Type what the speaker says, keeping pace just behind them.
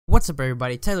What's up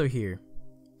everybody, Tyler here,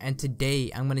 and today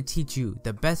I'm going to teach you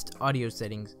the best audio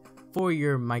settings for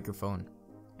your microphone.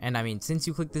 And I mean, since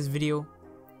you clicked this video,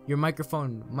 your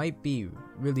microphone might be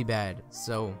really bad,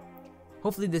 so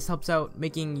hopefully this helps out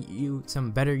making you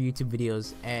some better YouTube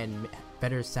videos and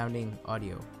better sounding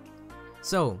audio.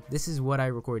 So this is what I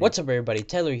recorded. What's up everybody,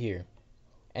 Tyler here,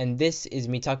 and this is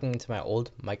me talking into my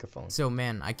old microphone. So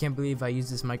man, I can't believe I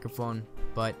used this microphone,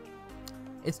 but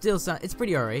it's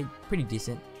pretty alright, pretty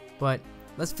decent. But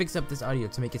let's fix up this audio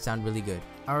to make it sound really good.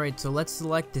 Alright, so let's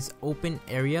select this open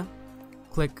area,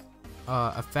 click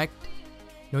effect,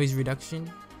 noise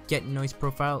reduction, get noise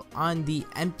profile on the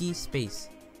empty space.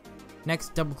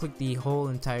 Next, double click the whole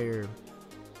entire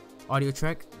audio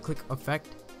track, click effect,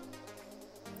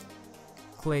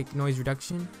 click noise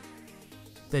reduction,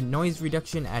 the noise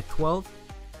reduction at 12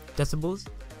 decibels,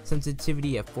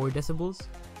 sensitivity at 4 decibels,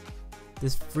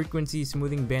 this frequency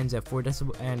smoothing bands at 4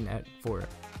 decibels and at 4.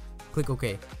 Click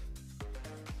OK.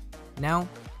 Now,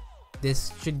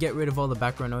 this should get rid of all the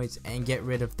background noise and get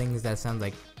rid of things that sound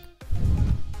like,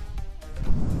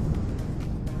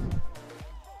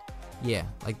 yeah,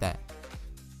 like that.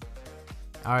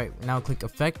 Alright, now click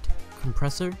Effect,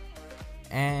 Compressor,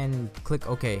 and click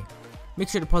OK. Make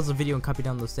sure to pause the video and copy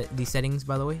down these settings,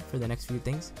 by the way, for the next few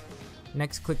things.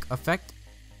 Next, click Effect,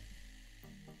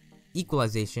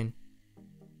 Equalization,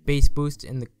 Bass Boost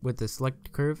with the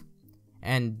select curve.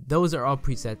 And those are all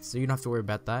presets, so you don't have to worry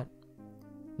about that.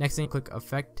 Next thing, click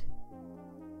Effect,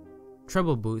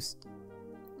 Treble Boost,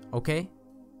 OK,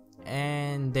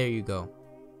 and there you go.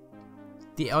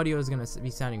 The audio is going to be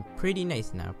sounding pretty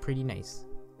nice now, pretty nice.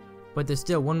 But there's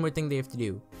still one more thing they have to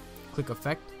do. Click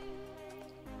Effect,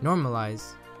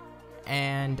 Normalize,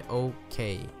 and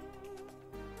OK.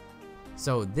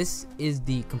 So this is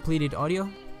the completed audio,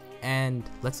 and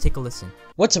let's take a listen.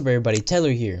 What's up everybody,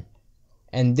 Tyler here,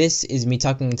 and this is me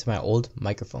talking into my old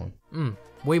microphone.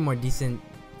 Way more decent.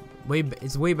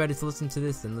 It's way better to listen to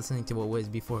this than listening to what was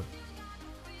before.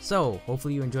 So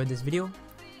hopefully you enjoyed this video,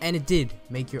 and it did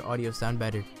make your audio sound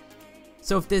better.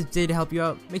 So if this did help you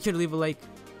out, make sure to leave a like.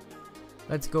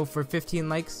 Let's go for 15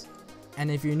 likes.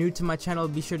 And if you're new to my channel,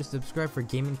 be sure to subscribe for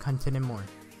gaming content and more.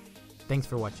 Thanks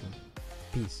for watching.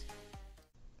 Peace.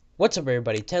 What's up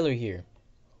everybody, Tyler here,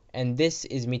 and this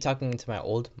is me talking into my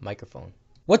old microphone.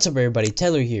 What's up everybody,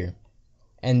 Tyler here,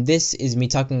 and this is me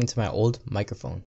talking into my old microphone.